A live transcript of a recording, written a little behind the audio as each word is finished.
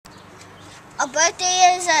A birthday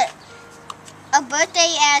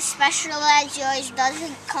as special as yours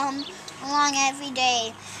doesn't come along every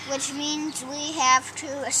day, which means we have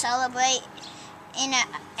to celebrate in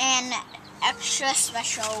an extra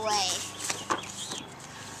special way.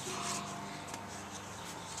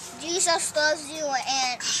 Jesus loves you,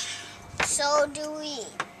 and so do we.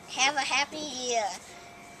 Have a happy year.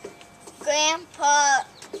 Grandpa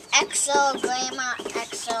XO, Grandma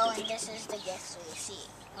XO, and this is the gift we see.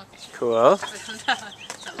 Okay. Cool.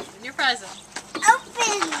 So open your present.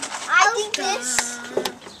 Open! I think this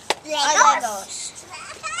Legos.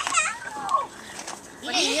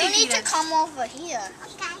 You need to come over here.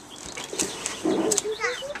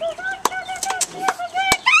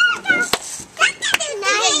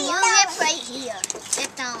 You live right here.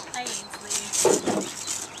 Sit down. Hi, Ainsley.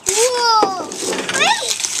 Whoa!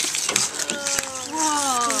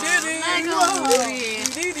 Whoa. Lego movie.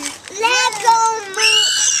 Lego movie.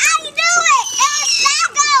 I knew it. It's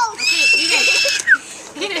Lego. Okay,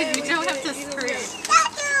 Eden, you don't have to scream.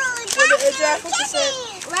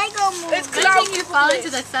 Lego movie. Good thing you fall into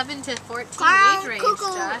the 7 to 14 age range,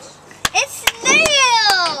 Josh. It's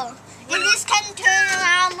real. And this can turn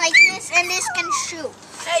around like this, and this can shoot.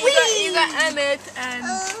 Hey, you got Emmett and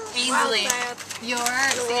Ainsley, your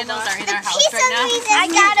sandals are in our house Piece right of now. reason I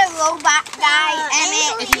got a robot guy,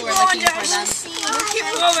 Emmett. If you were looking for them. keep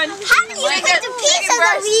moving. How do you get the piece of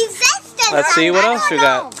the resistance? Let's see what else we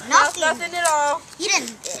got. Nothing. Nothing at all. You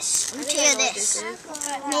didn't this. You tear this.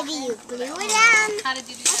 Maybe you glue it on. How did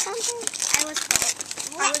you do that? I was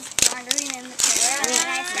wandering in the chair and then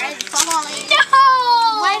I started falling.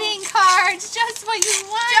 No! Wedding cards, just what you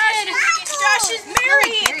wanted. Josh is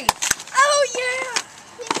married. Berry. Oh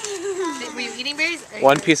yeah. Were you eating berries?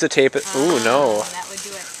 One piece of tape. Ooh, no. That would do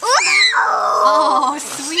it. Oh, Oh,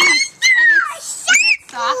 sweet. And is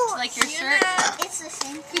it soft like your shirt? it's the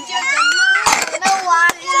same. Good job.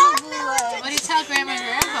 Milwaukee Brewers. What do you tell Grandma and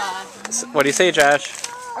Grandpa? What do you say, Josh?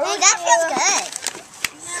 Hey, that feels good.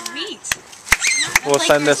 Sweet. We'll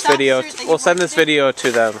send this video. We'll send this video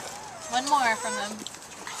to them. One more from them.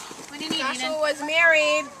 What do you need, Joshua Eden? was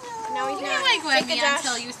married. No, he's You not. didn't like with Take me it, Josh.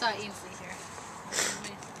 until you saw Ainsley here.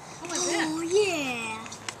 What was that? Oh, yeah.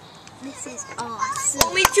 This is awesome.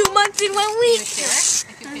 Only 2 months in 1 Can you week. share it?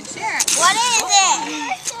 If you can share it. What is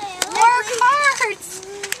it? More cards.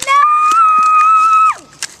 No!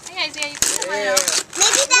 Hey, Isaiah, you can come on out.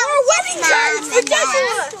 Maybe that was wedding cards for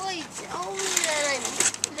Joshua.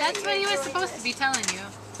 That's what he was supposed to be telling you.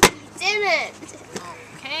 Didn't.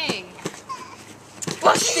 Okay.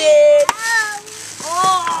 Busted.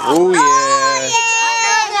 Oh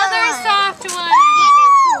yeah. Another soft one. And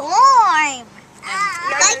it's warm.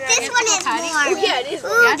 Like this It's one is Ducati. warm. Yeah, it is.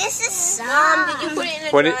 Ooh, this is soft. Did you put it in a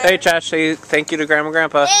What? dryer? Hey, Josh. Say thank you to Grandma and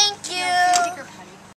Grandpa. Thank